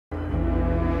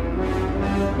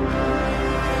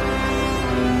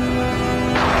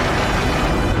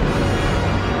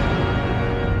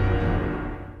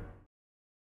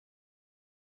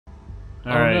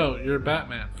All right. no, you're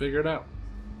Batman. Figure it out.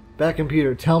 Bat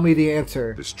computer, tell me the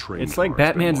answer. This train It's like car has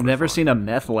been Batman's never modified. seen a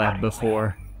meth lab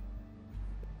before.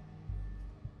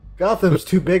 Gotham's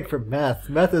too big for meth.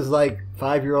 Meth is like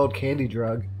 5-year-old candy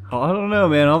drug. Oh, I don't know,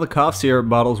 man. All the cough syrup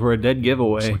bottles were a dead It's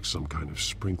giveaway. like some kind of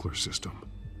sprinkler system.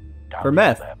 For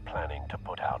meth. They're planning to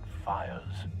put out fires.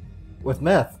 With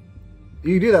meth.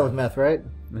 You can do that with meth, right?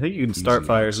 I think you can start Easy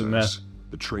fires with meth. access.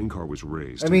 The train car was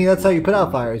raised. I mean, to that's how you make put out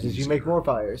it fires, is you make easier. more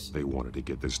fires. They wanted to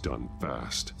get this done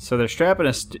fast. So they're strapping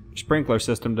a sprinkler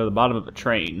system to the bottom of a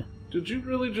train. Did you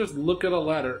really just look at a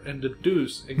ladder and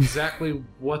deduce exactly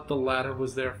what the ladder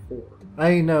was there for?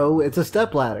 I know, it's a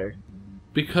step ladder.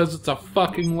 Because it's a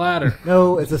fucking ladder.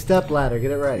 No, it's a step ladder,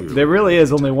 get it right. There really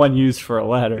is only one use for a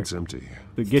ladder. It's empty.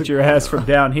 To get your ass from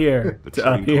down here The to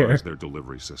train up car here. is their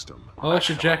delivery system. Unless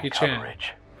you're Jackie Chan.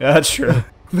 Coverage. Yeah, that's true.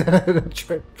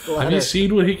 Have you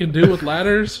seen what he can do with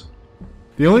ladders?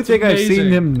 The only thing I've seen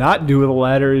amazing. him not do with a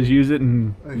ladder is use it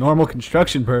in normal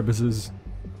construction purposes.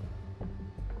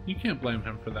 You can't blame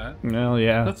him for that. Well,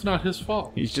 yeah. That's not his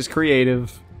fault. He's just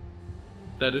creative.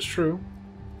 That is true.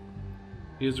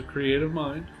 He has a creative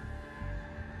mind.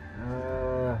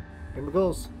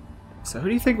 Chemicals? So who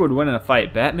do you think would win in a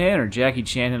fight, Batman or Jackie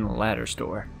Chan in a ladder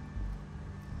store?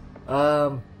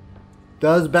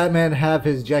 Does Batman have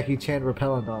his Jackie Chan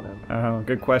repellent on him? Oh,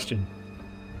 good question.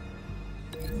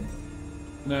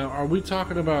 Now, are we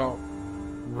talking about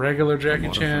regular Jackie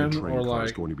Modified Chan train or car is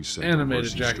like going to be sent to animated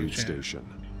Mercy Jackie Street Chan?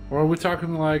 Station. Or are we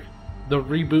talking like the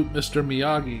reboot Mr.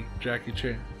 Miyagi Jackie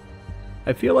Chan?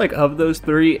 I feel like of those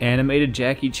three, animated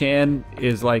Jackie Chan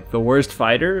is like the worst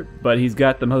fighter, but he's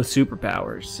got the most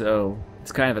superpowers, so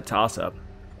it's kind of a toss-up.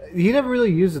 He never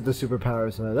really used the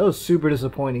superpowers, though. That was super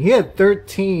disappointing. He had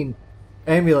 13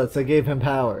 amulets that gave him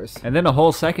powers. And then a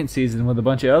whole second season with a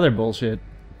bunch of other bullshit.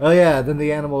 Oh yeah, then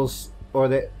the animals, or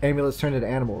the amulets turned into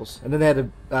animals. And then they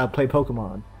had to play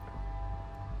Pokemon.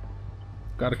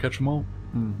 Gotta catch 'em all.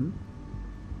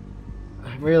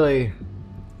 Really...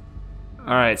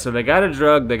 Alright, so they got a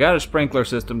drug, they got a sprinkler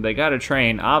system, they got a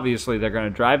train. Obviously, they're going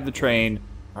to drive the train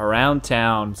around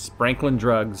town, sprinkling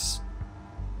drugs.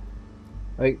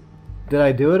 Like, did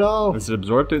I do it all? Does it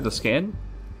absorb through the skin?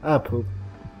 Ah, poop.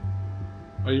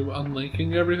 Are you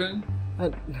unlinking everything?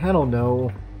 I don't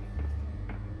know.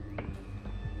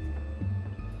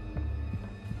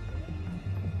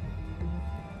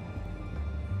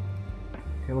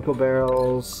 Chemical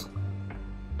barrels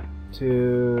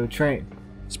to train.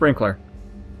 Sprinkler.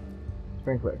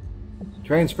 Sprinkler.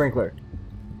 Train sprinkler.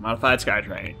 Modified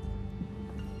Skytrain.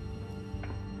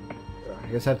 I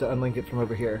guess I have to unlink it from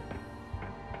over here.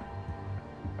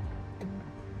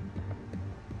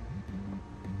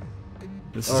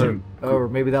 This is Or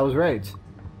maybe that was right.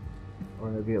 Or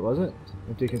maybe it wasn't.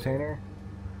 Empty container.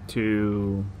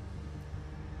 to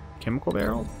chemical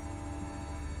barrel.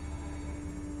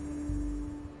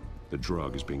 The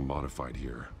drug is being modified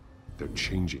here. They're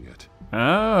changing it.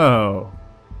 Oh.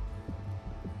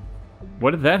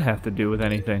 What did that have to do with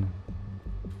anything?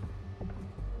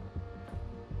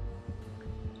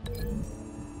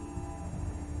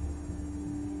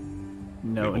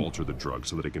 No. They've altered the drug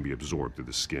so that it can be absorbed through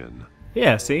the skin.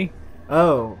 Yeah, see?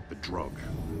 Oh. The drug.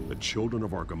 The children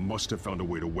of Arkham must have found a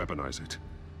way to weaponize it.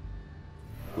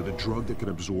 With a drug that can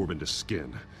absorb into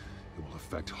skin, it will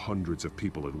affect hundreds of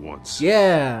people at once.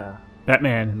 Yeah.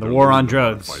 Batman, the They're war on loading the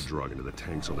drugs. modified drug into the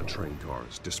tanks on the train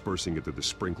cars, dispersing it through the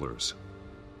sprinklers.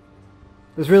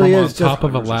 This really From is on just... top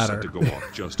of a Sprinklers are ladder. set to go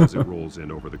off just as it rolls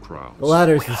in over the crowds. The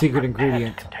ladder's the secret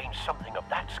ingredient. Contains something of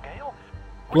that scale?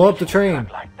 Blow up the Releasing a train.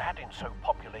 drug like that in so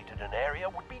populated an area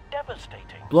would be devastating.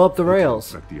 Blow up the It could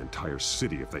rails. affect the entire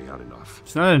city if they had enough.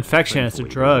 It's not an infection, it's a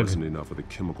Thankfully, there drug. wasn't enough of the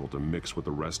chemical to mix with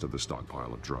the rest of the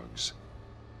stockpile of drugs.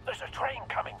 There's a train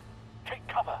coming. Take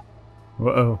cover.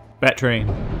 Uh-oh. Bat train.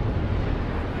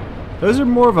 Those are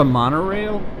more of a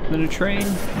monorail than a train.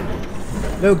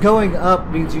 No, going up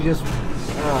means you just...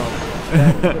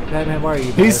 Oh. Batman, where are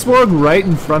you? He swung right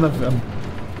in front of them.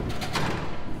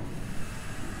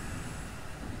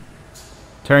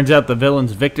 Turns out the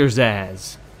villain's Victor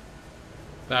Zsasz.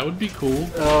 That would be cool.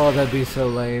 Oh, that'd be so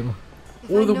lame.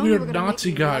 Or the weird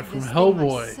Nazi guy from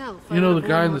Hellboy. You know, the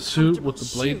guy in the suit with the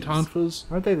blade tonfas?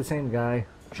 Aren't they the same guy?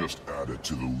 Just add it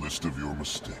to the list of your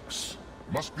mistakes.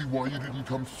 Must be why you didn't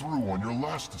come through on your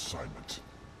last assignment.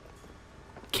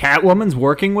 Catwoman's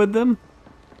working with them?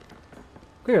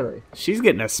 Clearly. She's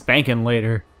getting a spanking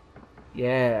later.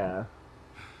 Yeah.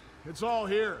 It's all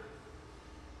here.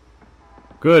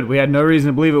 Good, we had no reason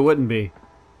to believe it wouldn't be.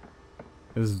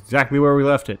 It was exactly where we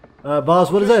left it.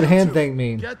 Boss, what does that hand thing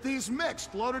mean? Get these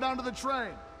mixed, loaded onto the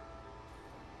train.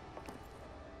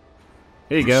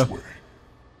 Here you This go. way.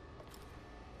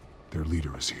 Their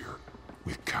leader is here,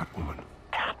 with Catwoman.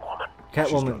 Catwoman.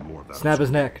 She's done more Catwoman. of that Snap as his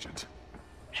an neck. agent.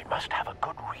 She must have a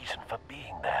good reason for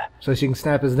being there. So she can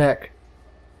snap his neck.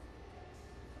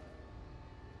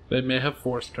 They may have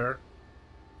forced her.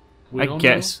 We I don't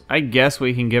guess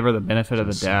we can give her the benefit of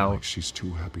the Doesn't sound doubt. like she's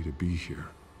too happy to be here.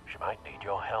 She might need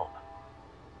your help.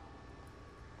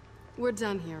 We're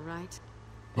done here, right?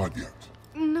 Not yet.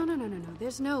 No.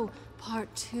 There's no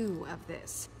part 2 of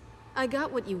this. I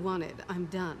got what you wanted. I'm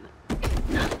done.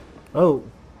 Oh.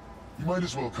 You might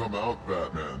as well come out,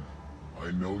 Batman.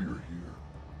 I know you're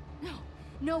here.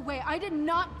 No way. I did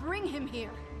not bring him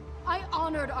here. I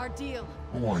honored our deal.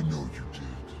 Oh, I know you did.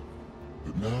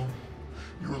 But now,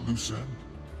 you're a loose end.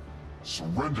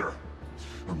 Surrender!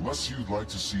 Unless you'd like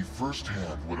to see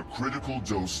firsthand what a critical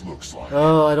dose looks like.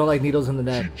 Oh, I don't like needles in the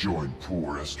She neck. joined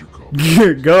poor Esther Culp.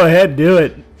 Go ahead, do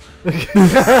it.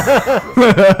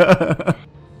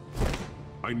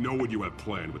 I know what you have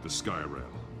planned with the Skyrail.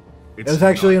 It was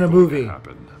actually in a not going to movie.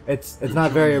 happen. It's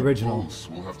not very original. Both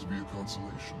will have to be a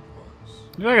consolation prize.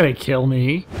 You're not gonna kill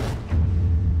me.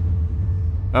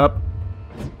 Up.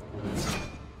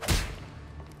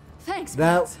 Thanks,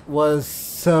 That Max. was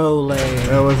so lame.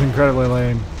 That was incredibly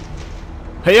lame.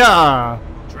 Hiya!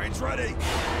 Train's ready.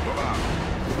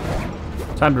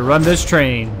 Time to run this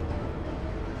train.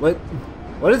 What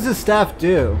does the staff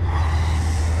do?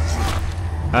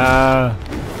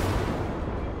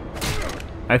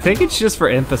 I think it's just for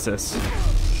emphasis.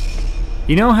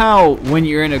 You know how when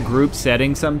you're in a group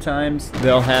setting sometimes,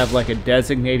 they'll have like a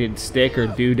designated stick or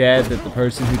doodad that the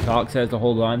person who talks has to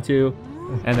hold on to,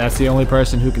 and that's the only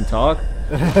person who can talk?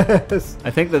 I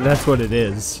think that's what it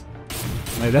is.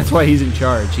 Like, that's why he's in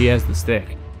charge. He has the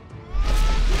stick.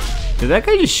 Did that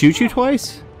guy just shoot you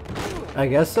twice? I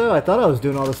guess so. I thought I was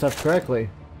doing all the stuff correctly.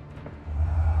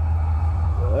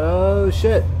 Oh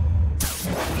shit.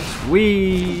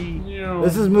 Wee.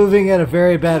 This is moving at a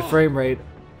very bad frame rate.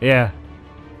 Yeah.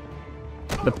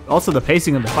 Also, the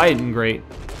pacing of the fight isn't great.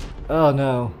 Oh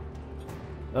no.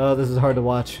 Oh, this is hard to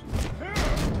watch.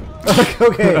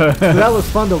 Okay, so that was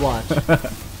fun to watch.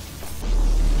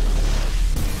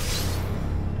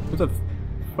 What the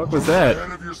fuck was that?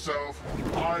 Ahead of yourself,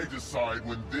 I decide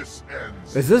when this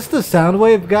ends. Is this the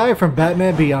Soundwave guy from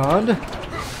Batman Beyond?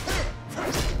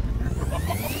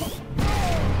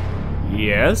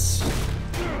 Yes.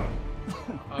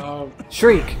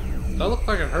 Shriek. That looked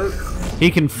like it hurt. He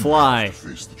can fly.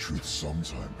 Face the truth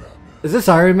sometime, Batman. Is this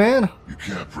Iron Man? You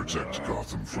can't protect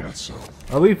Gotham from itself.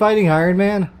 Are we fighting Iron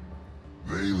Man?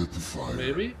 They lit the fire.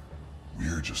 Maybe?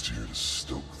 We're just here to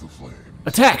stoke the flame.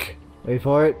 Attack! Wait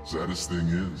for it. Saddest thing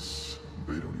is,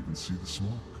 they don't even see the smoke.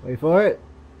 Wait for it.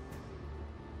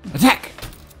 Attack!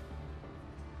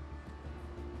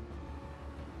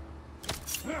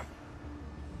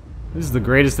 This is the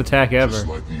greatest attack Just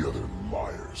ever. like the other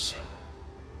liars.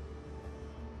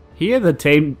 He had the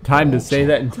time to say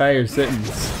that entire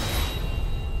sentence.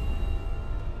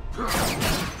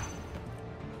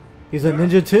 He's a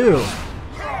ninja too.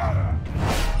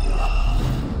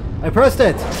 I pressed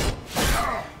it.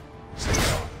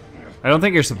 I don't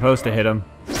think you're supposed to hit him.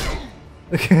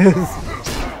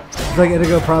 It's like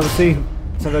Indigo Prophecy.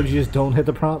 Sometimes you just don't hit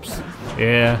the prompts.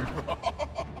 Yeah.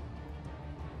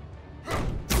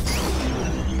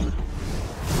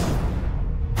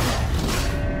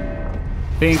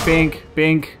 Bink, bink,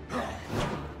 bink.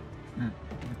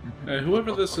 Hey,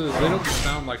 whoever this is, they don't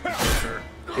sound like the Joker.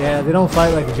 Yeah, they don't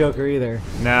fight like the Joker either.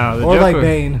 No, the Or Joker. like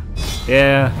Bane.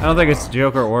 Yeah, I don't think it's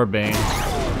Joker or Bane.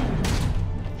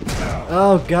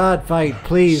 Oh god, fight.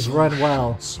 Please run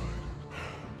well.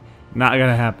 Not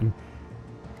gonna happen.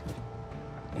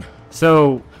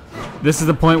 So, this is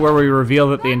the point where we reveal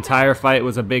that the entire fight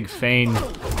was a big feign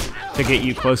to get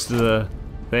you close to the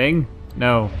thing?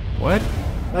 No. What?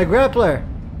 My grappler.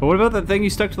 But what about that thing you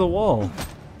stuck to the wall?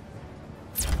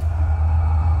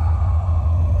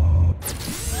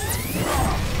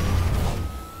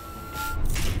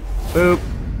 Boop.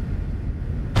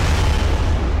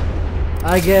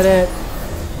 I get it.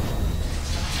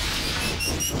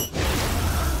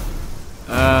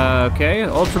 Okay,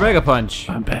 Ultra Mega Punch.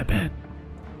 I'm Batman.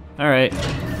 Alright.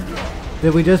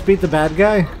 Did we just beat the bad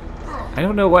guy? I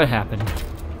don't know what happened.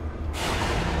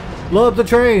 Blow up the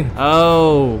train.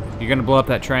 Oh, you're gonna blow up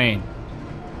that train.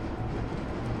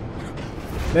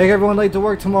 Make everyone late to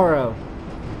work tomorrow.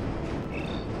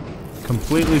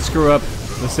 Completely screw up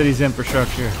the city's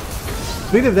infrastructure.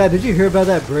 Speaking of that, did you hear about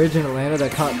that bridge in Atlanta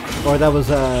that caught, or that was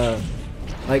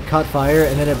like caught fire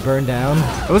and then it burned down?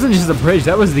 It wasn't just the bridge,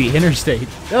 that was the interstate.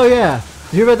 Oh yeah.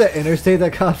 Did you hear about that interstate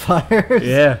that caught fire?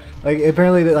 Yeah. Like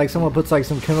apparently, like someone puts like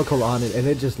some chemical on it and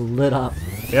it just lit up.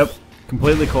 Yep.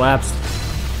 Completely collapsed.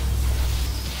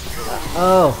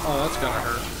 Oh, Oh, that's gotta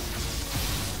hurt.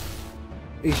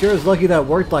 he sure is lucky that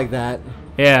worked like that.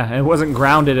 Yeah, and it wasn't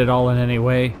grounded at all in any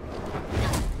way.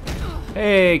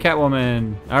 Hey,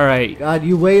 Catwoman. All right. God,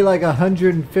 you weigh like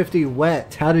 150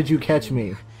 wet. How did you catch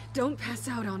me? Don't pass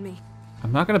out on me.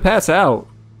 I'm not gonna pass out.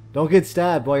 Don't get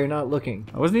stabbed while you're not looking.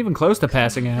 I wasn't even close to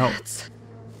passing out. Bats.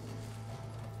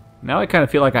 Now I kind of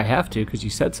feel like I have to because you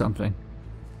said something.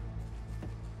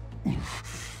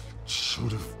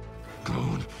 Should have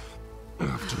gone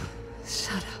after.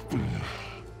 Shut up. I'm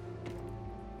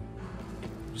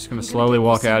just gonna slowly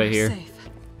walk out of here. Safe.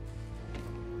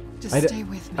 Just I d- stay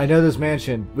with me. I know this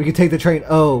mansion. We can take the train.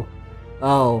 Oh.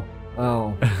 Oh.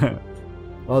 Oh.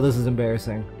 Oh, this is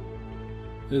embarrassing.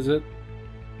 Is it?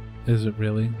 Is it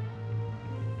really?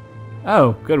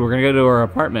 Oh, good. We're gonna go to our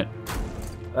apartment.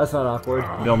 That's not awkward.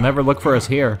 They'll never look for us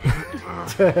here.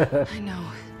 I know.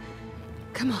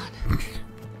 Come on.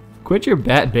 Quit your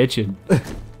bat bitching.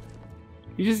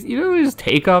 You don't just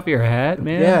take off your hat,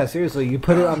 man. Yeah, seriously, you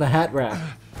put it on the hat rack.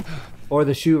 Or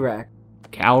the shoe rack.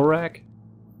 Cowl rack.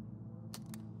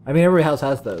 I mean, every house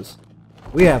has those.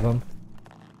 We have them.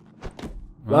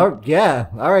 Oh, yeah.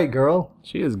 All right, girl.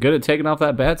 She is good at taking off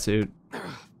that bat suit.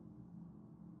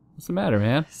 What's the matter,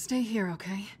 man? Stay here,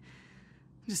 okay?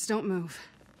 Just don't move.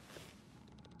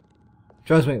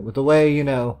 Trust me, with the way,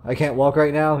 I can't walk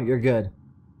right now, you're good.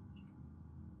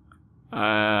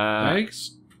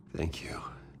 Thanks. Thank you,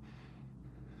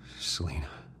 Selina.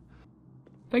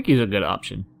 I think he's a good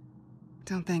option.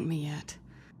 Don't thank me yet.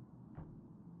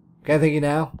 Can I thank you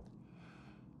now?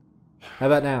 How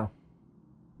about now?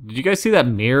 Did you guys see that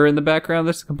mirror in the background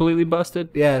that's completely busted?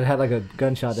 Yeah, it had like a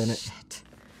gunshot in it. Shit.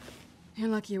 You're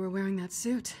lucky you were wearing that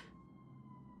suit.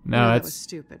 No, You know that it's was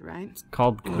stupid, right?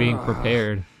 called being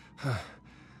prepared.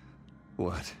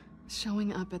 What?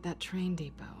 Showing up at that train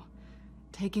depot.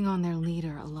 Taking on their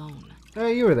leader alone.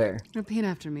 Hey, you were there. Repeat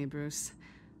after me, Bruce.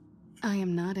 I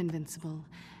am not invincible,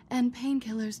 and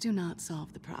painkillers do not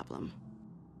solve the problem.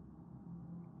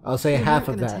 I'll say You half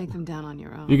weren't of gonna that. take them down on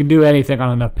your own. You can do anything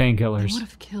on enough They painkillers. would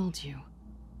have killed you.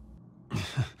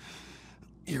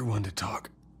 You're one to talk.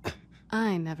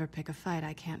 I never pick a fight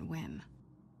I can't win.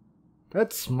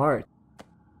 That's smart.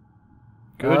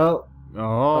 Good. Oh,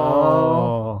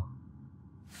 Oh.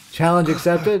 challenge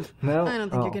accepted? No? I don't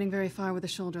think Oh. you're getting very far with a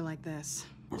shoulder like this.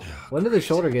 When did the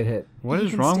shoulder get hit? What You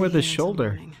is can wrong stay with his here until shoulder?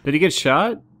 morning. Did he get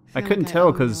shot? I Feel couldn't like tell owe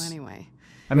you because anyway.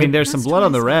 I mean, there's some That's blood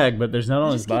on the twice rag, but there's none You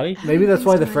on just his body. keep Maybe adding that's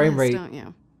why things the to my frame list, rate- don't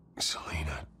you?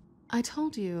 Selina. I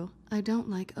told you I don't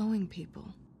like owing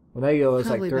people. Well, now you owe us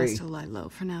Probably like 3. best to lie low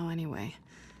for now anyway.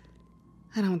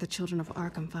 I don't want the children of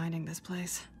Arkham finding this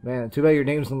place. Man, too bad your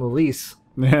name's on the lease.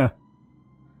 Yeah.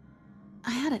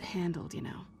 I had it handled, you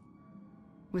know.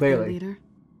 With Clearly. their leader.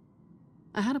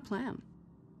 I had a plan.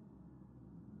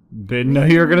 Didn't know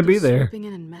you were gonna be there. Swooping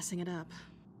in and messing it up.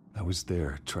 I was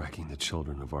there tracking the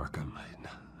children of Arkham.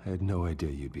 I had no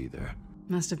idea you'd be there.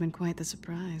 Must have been quite the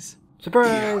surprise.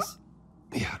 Surprise!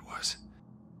 Yeah, it was.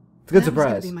 It's a good That was gonna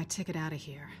surprise. be my ticket out of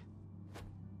here.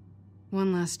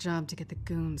 One last job to get the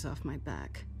goons off my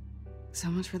back. So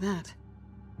much for that.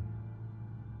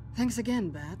 Thanks again,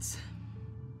 Bats.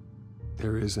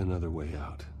 There is another way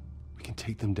out. We can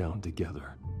take them down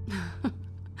together.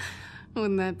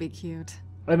 Wouldn't that be cute?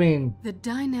 I mean, The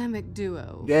dynamic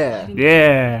duo. Yeah. fighting-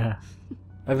 Yeah.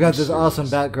 I've got this awesome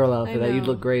Batgirl outfit that you'd know.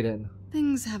 look great in.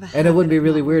 Things have a And it wouldn't be habit of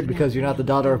really not weird working because out you're not the for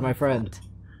daughter me of my friend. upfront.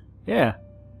 Yeah.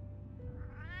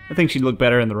 I think she'd look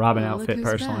better in the Robin Well, look outfit, who's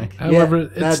personally. back. However,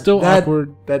 Yeah, it's still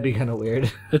awkward. That'd be kind of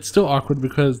weird. It's still awkward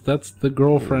because that's the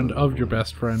girlfriend of your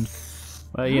best friend.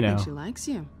 Well, I you don't know. think she likes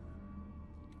you.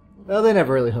 Well, they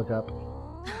never really hook up.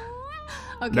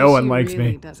 Okay, No one she likes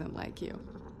really me. doesn't like you.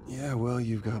 Yeah, well,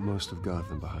 you've got most of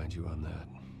Gotham behind you on that.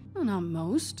 Well, not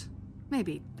most.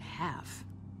 Maybe half.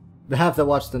 The half that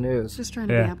watch the news. Just trying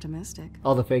to Yeah. be optimistic.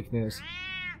 All the fake news.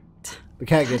 The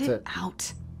cat Cut gets it.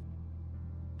 out.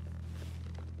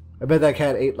 I bet that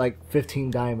cat ate like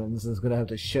 15 diamonds and is gonna have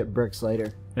to ship bricks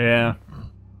later. Yeah.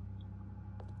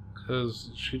 Because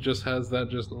she just has that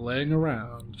just laying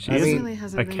around. She I is mean, Really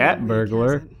hasn't a been cat that weak,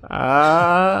 burglar. has it?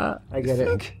 Ah. I get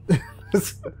it.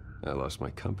 I lost my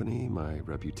company, my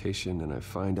reputation, and I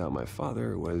find out my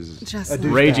father was... Just A like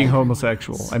douchebag. Raging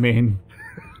homosexual. I mean,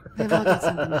 They've all got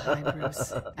something to hide,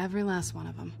 Bruce. Every last one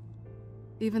of them.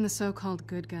 Even the so-called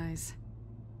good guys.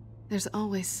 There's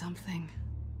always something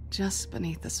just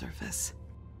beneath the surface.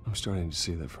 I'm starting to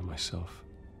see that for myself.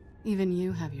 Even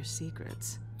you have your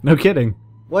secrets. no kidding.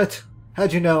 What?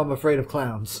 How'd you know I'm afraid of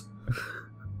clowns?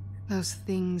 Those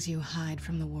things you hide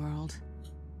from the world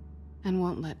and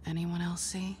won't let anyone else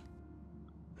see.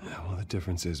 Well, the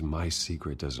difference is my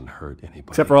secret doesn't hurt anybody.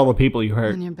 Except for all the people you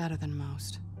hurt. And you're better than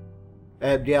most.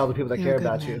 And yeah, all the people that You're care a good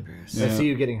about man, you. Bruce. I Yeah. see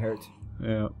you getting hurt.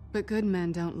 Yeah. But good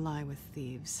men don't lie with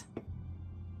thieves.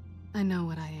 I know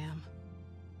what I am.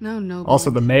 No noble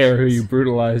Also the mayor who you intentions.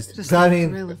 brutalized. Just I the mean,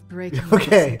 thrill of breaking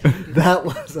okay, loose and can do that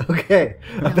was okay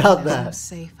No, about there's No that.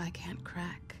 safe I can't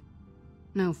crack.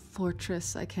 No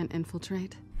fortress I can't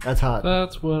infiltrate. That's hot.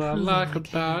 That's what I Prove like I can.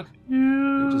 about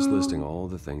You're just you. listing all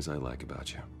the things I like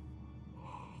about you.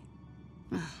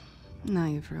 Now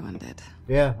you've ruined it.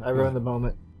 Yeah, I ruined the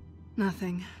moment.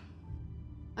 Nothing.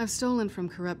 I've stolen from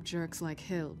corrupt jerks like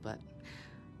Hill, but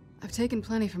I've taken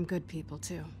plenty from good people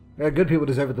too. Yeah, good people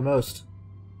deserve it the most.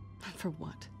 For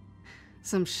what?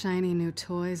 Some shiny new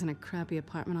toys and a crappy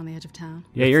apartment on the edge of town?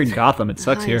 Yeah, you're in Gotham. It The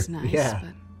sucks high here. is nice, Yeah.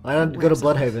 but I don't it go to wears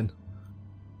off. Bloodhaven.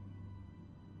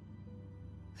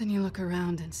 Then you look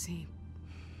around and see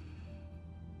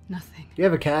nothing. You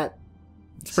have a cat.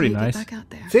 It's pretty so you nice. Get back out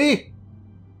there. See?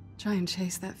 Try and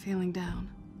chase that feeling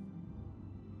down.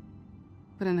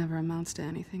 But it never amounts to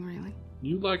anything, really.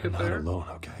 You like I'm it not there? alone,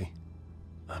 okay?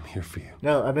 I'm here for you.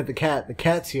 No, I meant the cat. The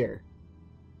cat's here.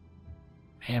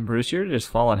 Man, Bruce, you're just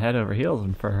falling head over heels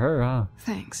and for her, huh?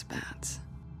 Thanks, Bats.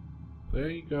 There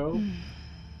you go.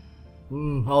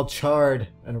 All charred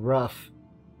and rough.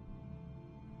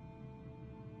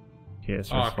 Kiss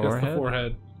her Ah, kiss the forehead?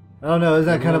 forehead. I don't know, isn't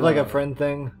that kind of like a Hello. friend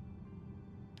thing?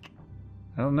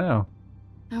 I don't know.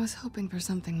 I was hoping for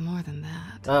something more than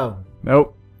that. Oh.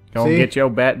 Nope. Don't See? get your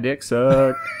bat dick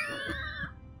sucked.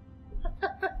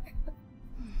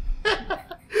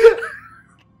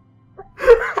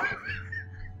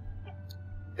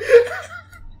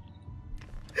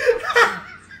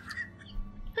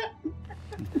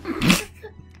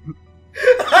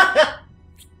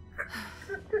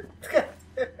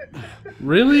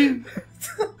 Really?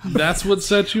 That's what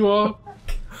set you off?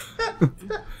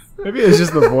 Maybe it's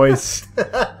just the voice.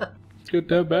 Get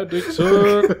that bad dick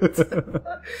sucked.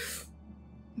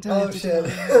 Do I have to do all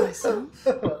that myself?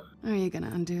 Or are you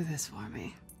gonna undo this for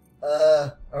me?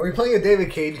 Are we playing a David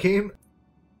Cage game?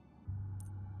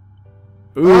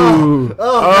 Ooh.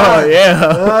 God.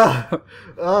 Yeah. I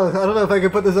don't know if I can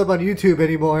put this up on YouTube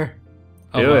anymore.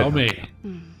 Do Allow it. me.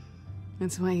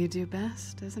 It's what you do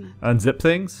best, isn't it? Unzip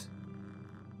things?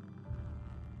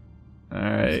 It's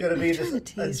Alright. gonna be trying just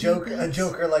to a tease joke, me, a Vince?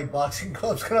 Joker like boxing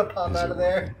glove's gonna pop Is out it of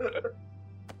there.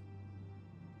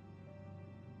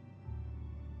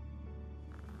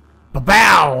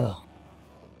 Ba-bow!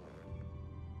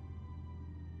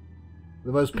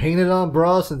 The most painted on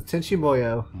bra since Tenchi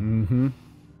Muyo. Mm-hmm.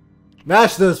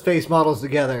 Mash those face models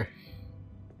together.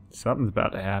 Something's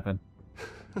about to happen.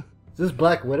 Is this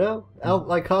Black Widow out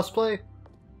like cosplay?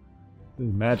 This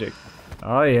is magic.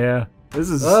 Oh, yeah. This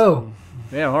is... Oh.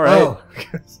 Yeah, alright. Oh.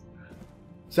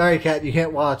 Sorry, cat, you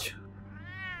can't watch.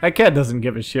 That cat doesn't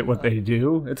give a shit what they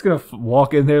do. It's gonna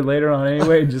walk in there later on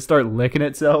anyway and just start licking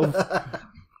itself.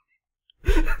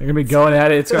 They're gonna be going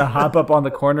at it. It's gonna hop up on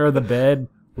the corner of the bed,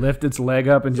 lift its leg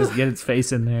up, and just get its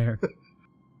face in there.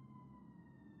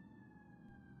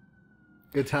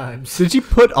 Good times. Did you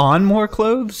put on more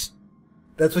clothes?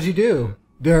 That's what you do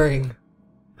during.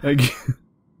 Like,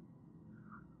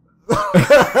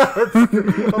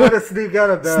 I'm gonna sneak out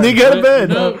of bed. sneak out of bed.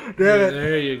 No. Damn it.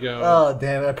 There you go. Oh,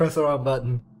 damn it. I pressed the wrong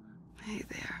button. Hey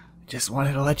there. Just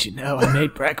wanted to let you know I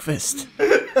made breakfast.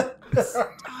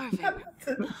 Starving.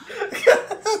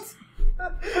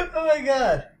 Oh my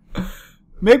god.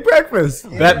 Make breakfast.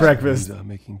 That breakfast. And,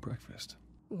 making breakfast.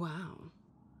 Wow.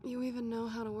 You even know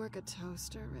how to work a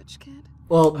toaster, rich kid?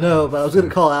 Well, no, but I was gonna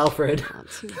call Alfred. Not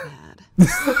too bad.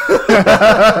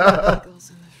 Pickles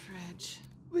in the fridge.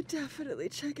 Would definitely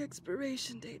check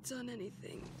expiration dates on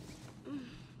anything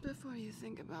before you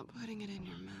think about putting it in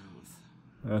your mouth.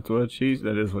 That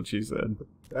is what she said.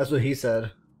 That's what he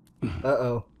said.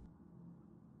 Uh-oh.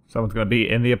 Someone's gonna be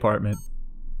in the apartment.